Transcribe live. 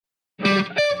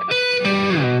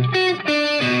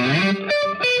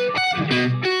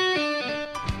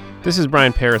This is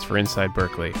Brian Paris for Inside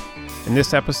Berklee. In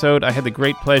this episode, I had the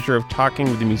great pleasure of talking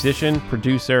with the musician,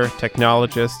 producer,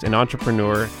 technologist, and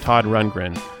entrepreneur Todd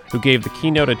Rundgren, who gave the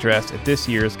keynote address at this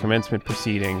year's commencement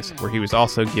proceedings, where he was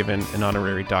also given an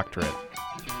honorary doctorate.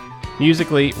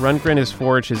 Musically, Rundgren has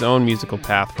forged his own musical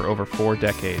path for over 4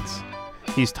 decades.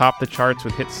 He's topped the charts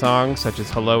with hit songs such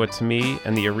as Hello It's Me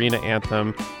and the arena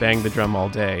anthem Bang the Drum All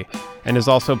Day, and has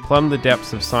also plumbed the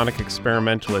depths of sonic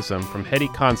experimentalism from heady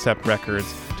concept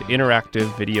records to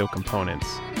interactive video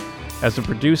components. As a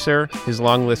producer, his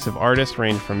long list of artists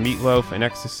range from Meatloaf and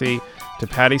Ecstasy to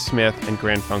Patti Smith and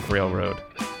Grand Funk Railroad.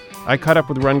 I caught up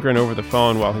with Rundgren over the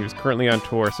phone while he was currently on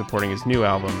tour supporting his new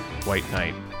album, White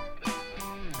Knight.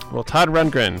 Well, Todd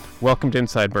Rundgren, welcome to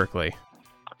Inside Berklee.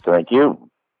 Thank you.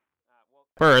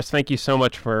 First, thank you so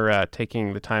much for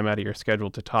taking the time out of your schedule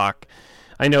to talk.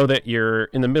 I know that you're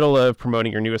in the middle of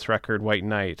promoting your newest record, White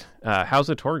Knight. How's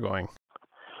the tour going?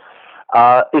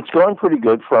 It's going pretty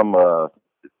good from the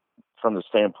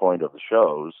standpoint of the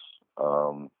shows.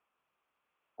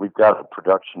 We've got a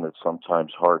production that's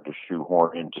sometimes hard to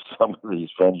shoehorn into some of these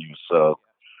venues, so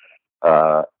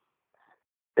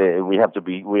we have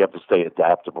to stay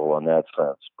adaptable in that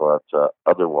sense. But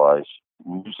otherwise,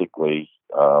 musically,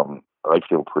 I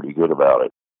feel pretty good about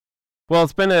it. Well,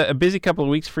 it's been a busy couple of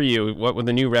weeks for you, what with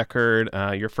the new record,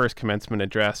 your first commencement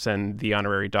address, and the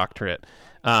honorary doctorate.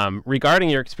 Regarding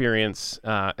your experience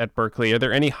at Berklee, are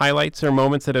there any highlights or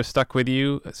moments that have stuck with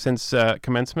you since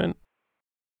commencement?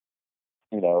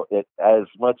 You know, as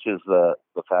much as the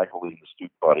faculty and the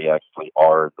student body actually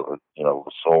are the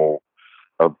soul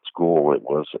of the school, it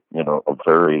was a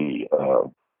very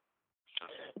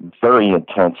very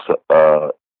intense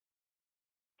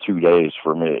 2 days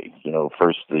for me.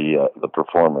 First the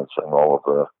performance and all of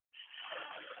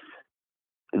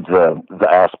the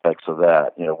aspects of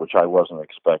that, which I wasn't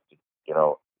expecting.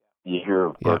 You hear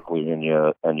of Berklee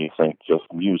and you think just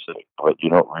music, but you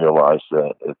don't realize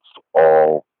that it's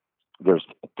all, there's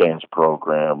a dance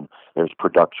program, there's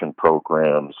production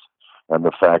programs, and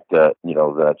the fact that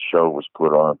that show was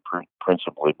put on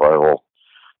principally by all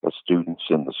the students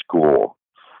in the school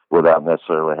without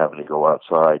necessarily having to go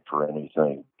outside for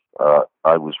anything.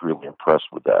 I was really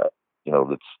impressed with that.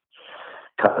 That's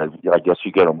kind of, I guess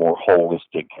you get a more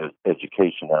holistic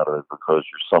education out of it because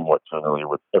you're somewhat familiar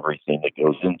with everything that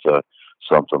goes into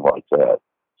something like that.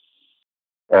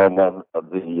 And then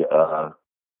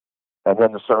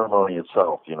the ceremony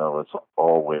itself, it's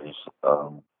always,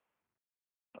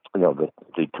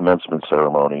 the commencement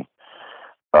ceremony.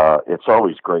 It's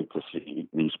always great to see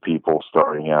these people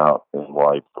starting out in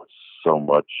life with so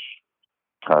much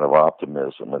kind of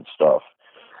optimism and stuff.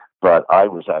 But I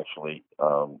was actually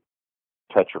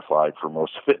petrified for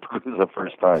most of it because it was the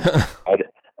first time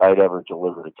I'd ever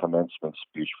delivered a commencement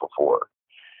speech before.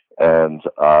 And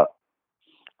I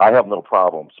have no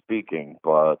problem speaking,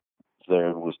 but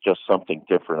there was just something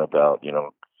different about,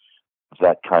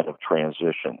 that kind of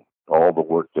transition. All the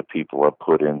work that people have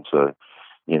put into,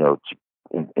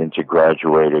 into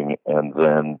graduating, and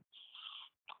then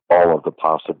all of the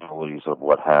possibilities of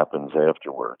what happens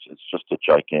afterwards. It's just a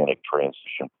gigantic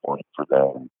transition point for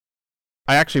them.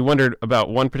 I actually wondered about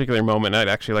one particular moment. I'd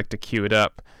actually like to cue it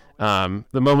up. The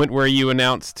moment where you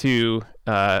announced to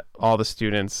all the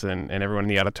students and everyone in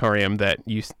the auditorium that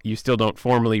you still don't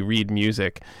formally read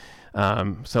music.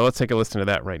 So let's take a listen to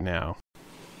that right now.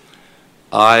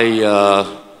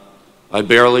 I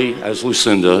barely, as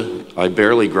Lucinda, I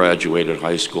barely graduated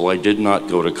high school. I did not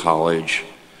go to college.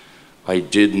 I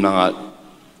did not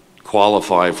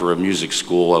qualify for a music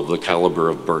school of the caliber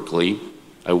of Berklee.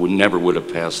 I never would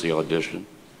have passed the audition.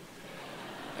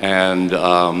 And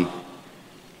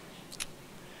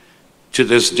to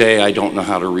this day, I don't know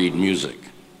how to read music.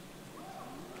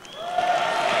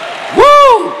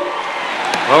 Woo!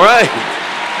 All right.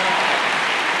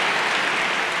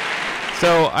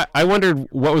 So I wondered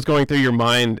what was going through your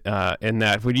mind in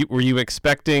that. Were you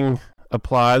expecting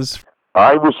applause?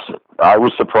 I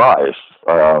was surprised.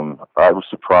 I was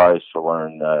surprised to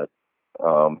learn that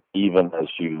even as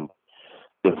you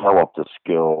develop the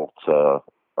skill to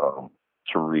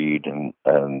read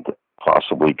and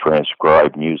possibly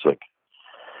transcribe music,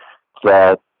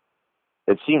 that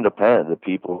it seemed apparent that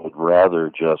people would rather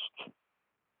just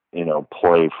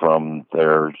play from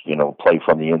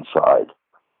the inside.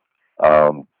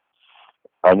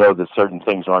 I know that certain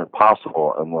things aren't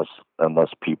possible unless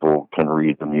people can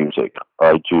read the music.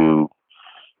 I do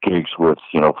gigs with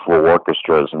full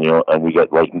orchestras, and we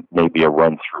get like maybe a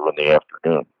run through in the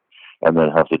afternoon, and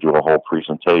then have to do a whole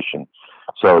presentation.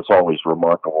 So it's always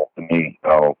remarkable to me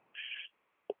how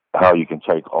you can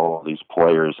take all of these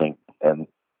players and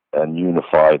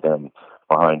unify them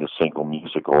behind a single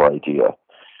musical idea.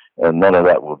 And none of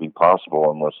that would be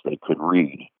possible unless they could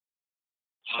read.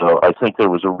 So I think there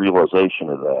was a realization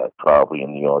of that probably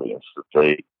in the audience,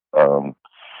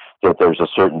 that there's a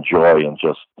certain joy in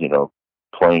just,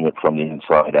 playing it from the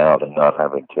inside out and not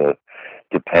having to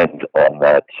depend on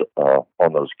that,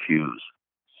 on those cues.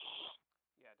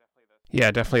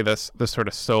 Yeah, definitely the sort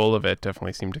of soul of it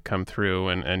definitely seemed to come through,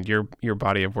 and your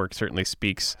body of work certainly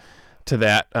speaks to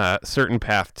that certain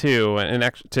path too. And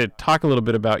actually, to talk a little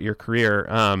bit about your career,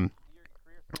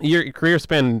 your career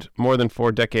spanned more than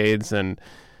 4 decades, and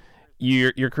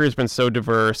your career's been so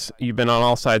diverse. You've been on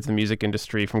all sides of the music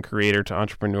industry, from creator to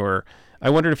entrepreneur. I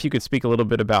wondered if you could speak a little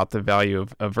bit about the value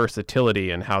of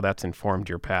versatility and how that's informed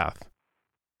your path.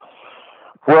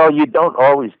 Well, you don't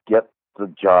always get the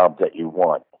job that you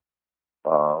want,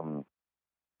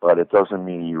 but it doesn't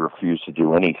mean you refuse to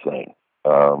do anything.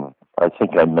 I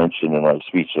think I mentioned in my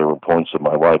speech there were points in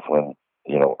my life when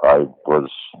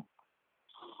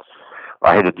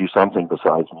I had to do something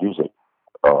besides music,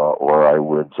 or I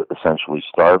would essentially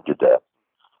starve to death.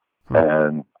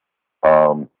 And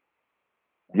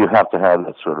you have to have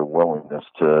that sort of willingness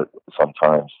to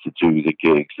sometimes to do the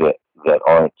gigs that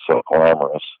aren't so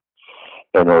glamorous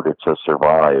in order to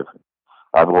survive.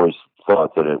 I've always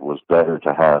thought that it was better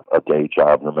to have a day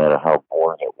job, no matter how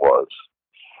boring it was,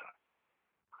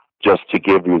 just to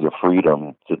give you the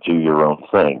freedom to do your own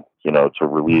thing, to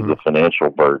relieve the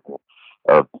financial burden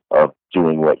of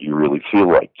doing what you really feel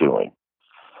like doing.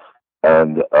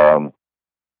 And the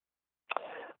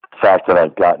fact that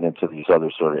I've gotten into these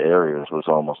other sort of areas was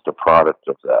almost a product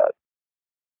of that.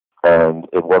 And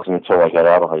it wasn't until I got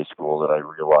out of high school that I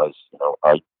realized,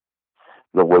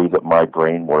 the way that my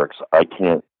brain works, I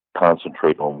can't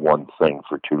concentrate on one thing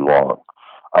for too long.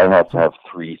 I have to have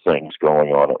 3 things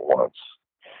going on at once,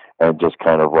 and just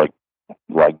kind of like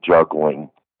juggling.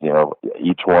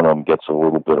 Each one of them gets a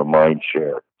little bit of mind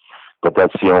share. But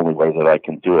that's the only way that I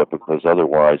can do it, because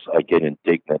otherwise I get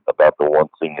indignant about the one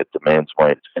thing that demands my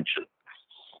attention.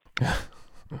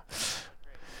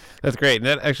 That's great. And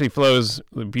that actually flows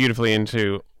beautifully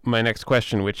into my next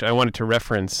question, which I wanted to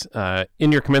reference.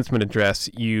 In your commencement address,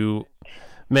 you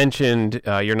mentioned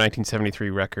your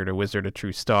 1973 record, A Wizard, a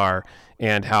True Star,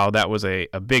 and how that was a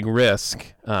big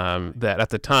risk that at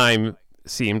the time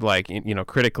seemed like,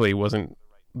 critically wasn't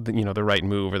the right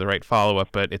move or the right follow-up,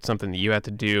 but it's something that you had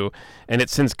to do, and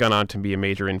it's since gone on to be a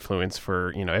major influence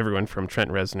for everyone from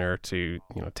Trent Reznor to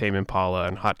Tame Impala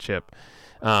and Hot Chip.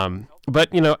 But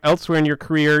elsewhere in your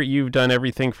career, you've done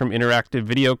everything from interactive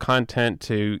video content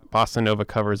to bossa nova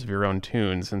covers of your own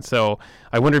tunes, and so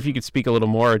I wonder if you could speak a little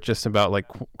more just about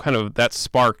kind of that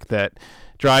spark that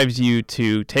drives you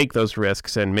to take those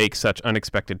risks and make such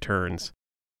unexpected turns.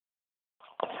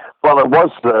 Well, it was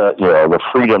the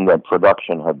freedom that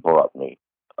production had brought me.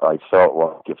 I felt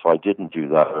like if I didn't do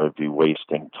that, I would be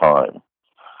wasting time.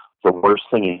 The worst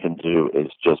thing you can do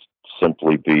is just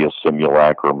simply be a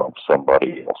simulacrum of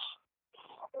somebody else.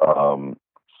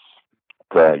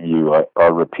 That you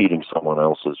are repeating someone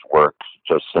else's work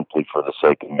just simply for the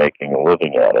sake of making a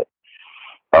living at it.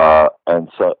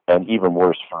 And even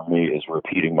worse for me is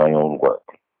repeating my own work.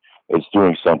 It's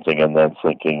doing something and then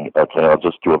thinking, okay, I'll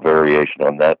just do a variation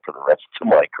on that for the rest of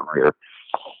my career,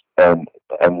 and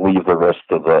leave the rest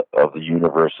of the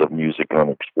universe of music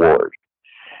unexplored.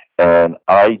 And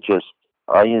I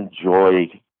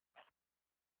enjoy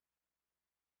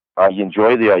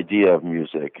the idea of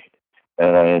music,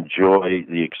 and I enjoy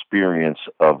the experience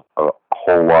of a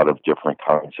whole lot of different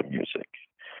kinds of music.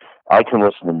 I can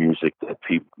listen to music that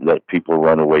people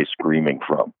run away screaming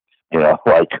from,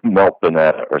 like Melt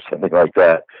Banana or something like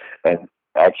that, and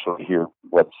actually hear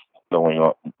what's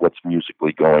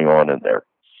musically going on in there.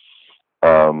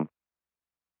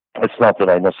 It's not that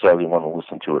I necessarily want to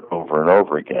listen to it over and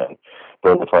over again,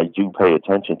 but if I do pay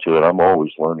attention to it, I'm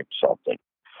always learning something.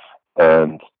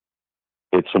 And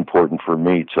it's important for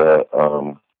me to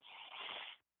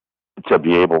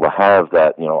be able to have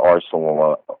that,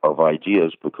 arsenal of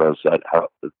ideas, because that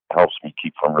helps me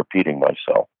keep from repeating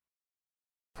myself.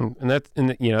 And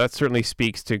that certainly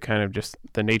speaks to kind of just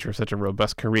the nature of such a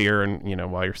robust career, and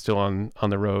while you're still on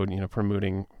the road,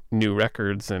 promoting new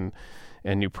records and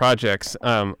new projects.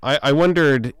 I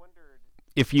wondered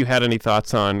if you had any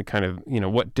thoughts on kind of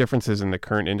what differences in the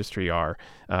current industry are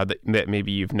that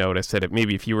maybe you've noticed, that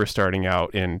maybe if you were starting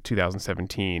out in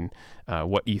 2017,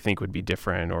 what you think would be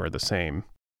different or the same.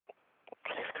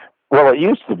 Well, it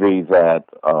used to be that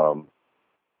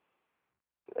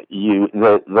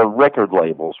the record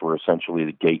labels were essentially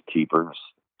the gatekeepers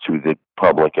to the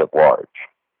public at large,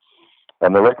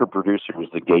 and the record producer was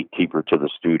the gatekeeper to the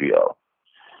studio.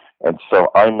 And so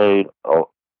I made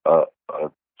a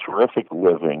terrific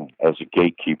living as a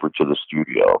gatekeeper to the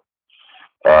studio.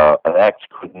 An act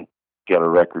couldn't get a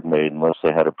record made unless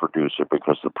they had a producer,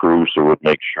 because the producer would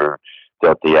make sure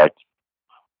that the act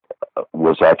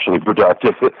was actually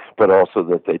productive, but also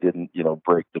that they didn't,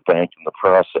 break the bank in the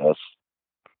process,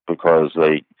 because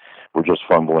they were just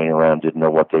fumbling around, didn't know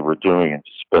what they were doing, and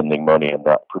just spending money and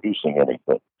not producing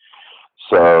anything.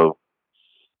 So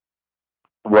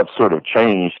what sort of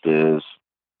changed is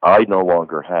I no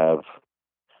longer have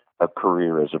a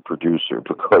career as a producer,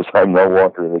 because I'm no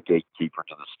longer the gatekeeper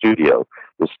to the studio.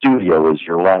 The studio is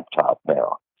your laptop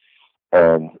now.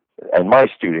 And my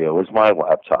studio is my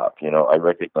laptop. I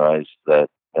recognize that,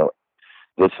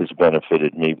 this has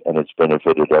benefited me, and it's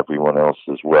benefited everyone else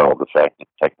as well. The fact that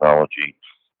technology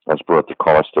has brought the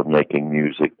cost of making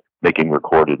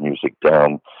recorded music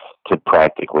down to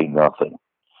practically nothing.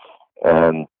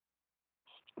 And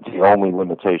the only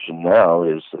limitation now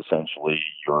is essentially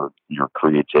your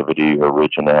creativity,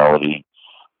 originality,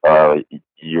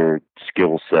 your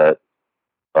skill set,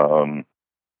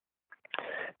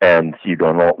 and you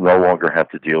no longer have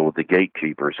to deal with the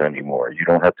gatekeepers anymore. You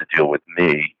don't have to deal with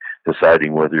me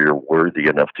deciding whether you're worthy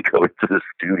enough to go into the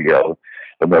studio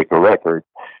and make a record,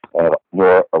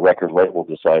 nor a record label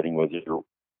deciding whether your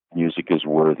music is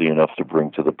worthy enough to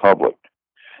bring to the public.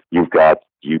 You've got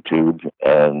YouTube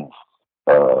and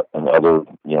other,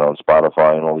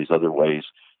 Spotify and all these other ways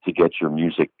to get your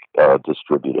music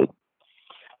distributed.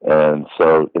 And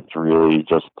so it's really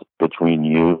just between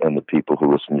you and the people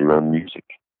who listen to your own music.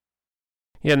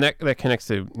 Yeah, and that connects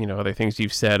to, other things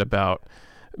you've said about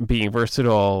being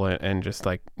versatile and just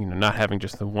like, not having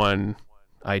just the one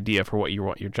idea for what you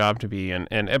want your job to be. And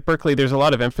at Berklee, there's a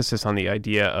lot of emphasis on the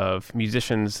idea of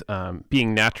musicians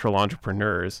being natural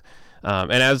entrepreneurs.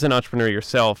 And as an entrepreneur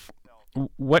yourself,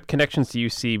 what connections do you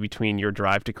see between your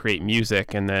drive to create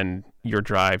music and then your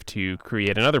drive to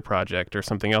create another project or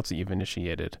something else that you've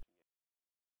initiated?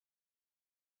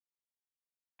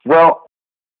 Well,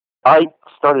 I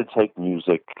started to take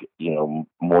music,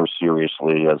 more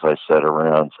seriously, as I said,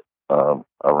 around The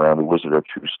Wizard of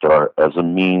True Star, as a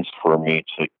means for me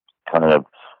to kind of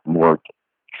more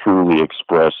truly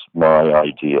express my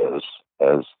ideas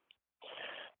as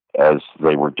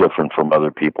they were different from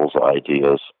other people's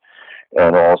ideas,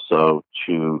 and also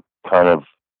to kind of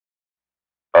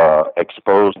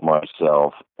expose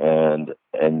myself and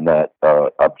that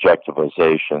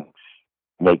objectivization,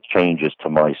 make changes to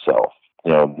myself.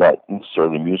 Not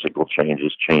necessarily musical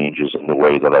changes in the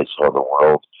way that I saw the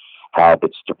world,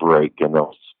 habits to break and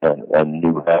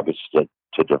new habits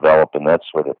to develop and that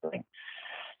sort of thing.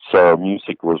 So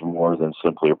music was more than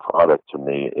simply a product to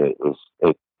me.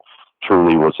 It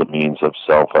truly was a means of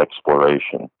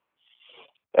self-exploration.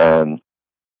 And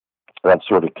that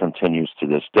sort of continues to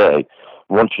this day.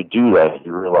 Once you do that,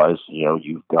 you realize,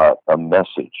 you've got a message,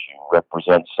 you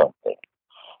represent something.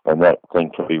 And that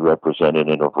thing can be represented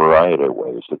in a variety of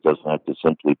ways. It doesn't have to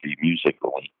simply be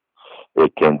musically.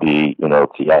 It can be,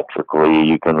 theatrically.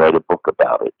 You can write a book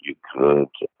about it. You could,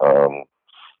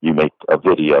 you make a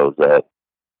video that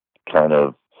kind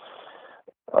of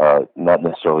not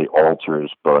necessarily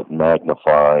alters, but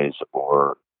magnifies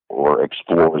or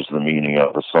explores the meaning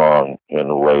of a song in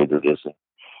a way that isn't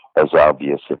as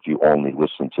obvious if you only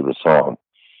listen to the song.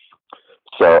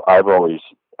 So I've always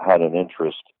had an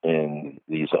interest in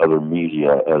these other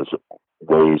media as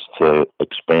ways to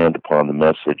expand upon the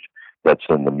message that's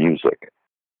in the music.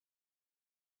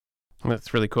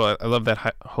 That's really cool. I love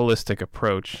that holistic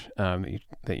approach that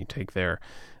you take there.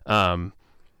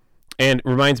 And it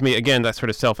reminds me, again, that sort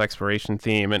of self-exploration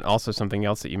theme, and also something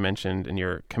else that you mentioned in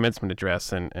your commencement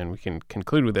address, and we can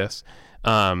conclude with this,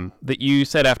 that you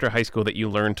said after high school that you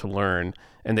learned to learn,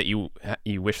 and that you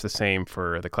wish the same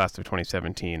for the class of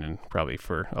 2017, and probably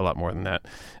for a lot more than that.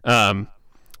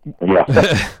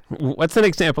 Yeah. What's an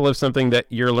example of something that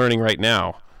you're learning right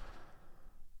now?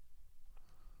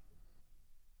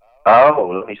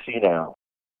 Oh, let me see now.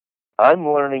 I'm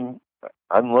learning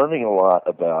a lot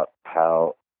about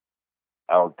how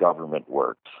our government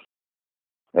works.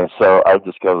 And so I've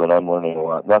discovered that I'm learning a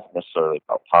lot, not necessarily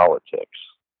about politics,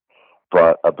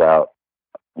 but about,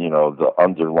 the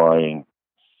underlying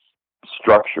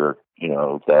structure,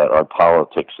 that our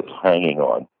politics is hanging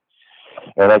on.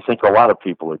 And I think a lot of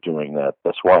people are doing that.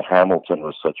 That's why Hamilton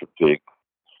was such a big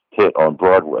hit on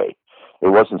Broadway. It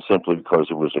wasn't simply because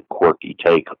it was a quirky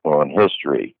take on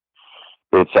history.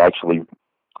 It's actually,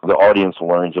 the audience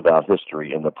learns about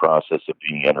history in the process of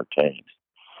being entertained.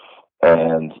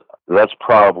 And that's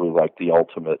probably like the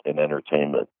ultimate in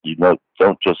entertainment. You don't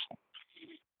just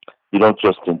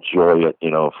enjoy it,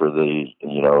 for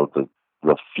the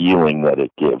the feeling that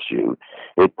it gives you.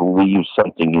 It leaves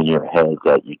something in your head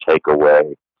that you take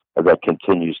away, and that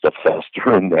continues to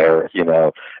fester in there,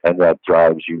 and that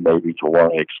drives you maybe to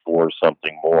want to explore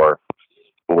something more,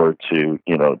 or to,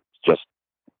 just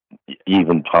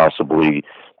even possibly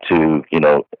to,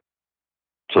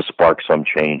 to spark some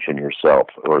change in yourself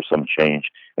or some change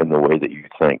in the way that you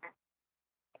think.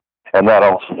 And that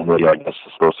ultimately, I guess,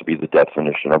 is supposed to be the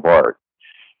definition of art.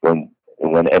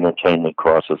 When entertainment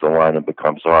crosses the line and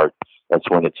becomes art, that's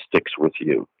when it sticks with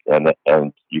you, and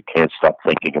you can't stop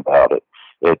thinking about it.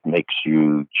 It makes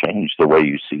you change the way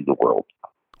you see the world.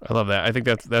 I love that. I think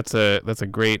that's a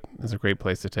great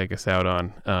place to take us out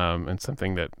on, and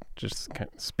something that just kind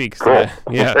of speaks cool. to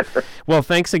that. Yeah. Well,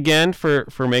 thanks again for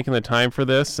making the time for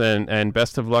this, and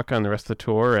best of luck on the rest of the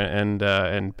tour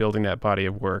and building that body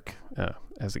of work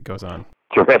as it goes on.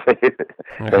 Terrific.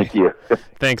 Right. Thank you.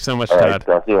 Thanks so much, All Todd. right,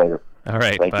 talk to you later. All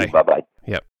right. Thank bye. you. Bye-bye.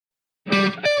 Yep.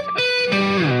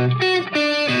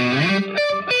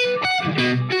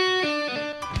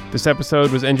 This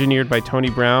episode was engineered by Tony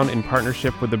Brown in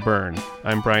partnership with The Burn.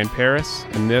 I'm Brian Paris,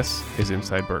 and this is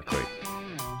Inside Berklee.